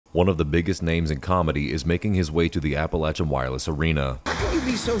One of the biggest names in comedy is making his way to the Appalachian Wireless Arena. How can you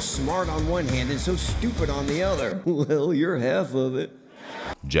be so smart on one hand and so stupid on the other? Well, you're half of it.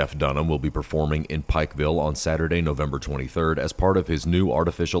 Jeff Dunham will be performing in Pikeville on Saturday, November 23rd as part of his new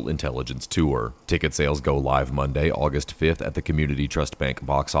Artificial Intelligence Tour. Ticket sales go live Monday, August 5th at the Community Trust Bank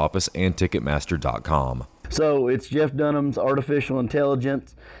box office and Ticketmaster.com. So it's Jeff Dunham's Artificial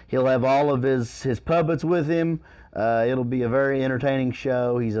Intelligence. He'll have all of his puppets with him. It'll be a very entertaining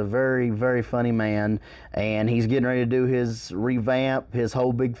show. He's a very, very funny man, and he's getting ready to do his revamp, his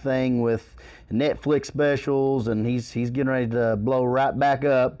whole big thing with Netflix specials, and he's getting ready to blow right back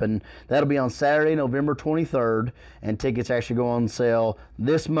up, and that'll be on Saturday, November 23rd, and tickets actually go on sale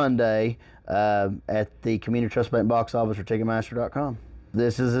this Monday at the Community Trust Bank box office or Ticketmaster.com.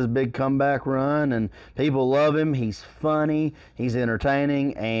 This is his big comeback run, and people love him. He's funny, he's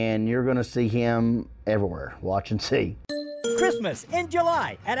entertaining, and you're going to see him everywhere. Watch and see. Christmas in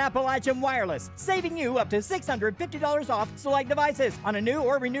July at Appalachian Wireless, saving you up to $650 off select devices on a new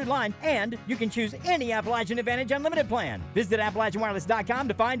or renewed line, and you can choose any Appalachian Advantage Unlimited plan. Visit AppalachianWireless.com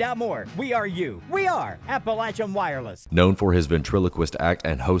to find out more. We are you. We are Appalachian Wireless. Known for his ventriloquist act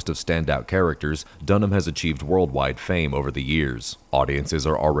and host of standout characters, Dunham has achieved worldwide fame over the years. Audiences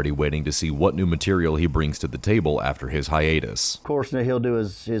are already waiting to see what new material he brings to the table after his hiatus. Of course, he'll do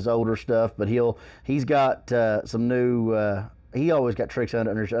his older stuff, but he's got some new. He always got tricks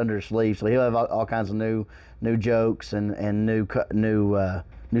under his sleeve, so he'll have all kinds of new jokes and new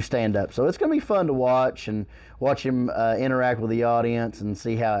stand-up. So it's going to be fun to watch him interact with the audience and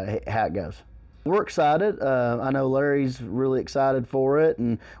see how it goes. We're excited. I know Larry's really excited for it,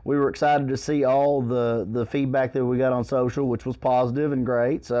 and we were excited to see all the feedback that we got on social, which was positive and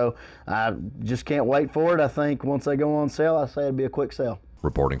great. So I just can't wait for it. I think once they go on sale, I say it'd be a quick sale.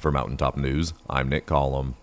 Reporting for Mountaintop News, I'm Nick Collum.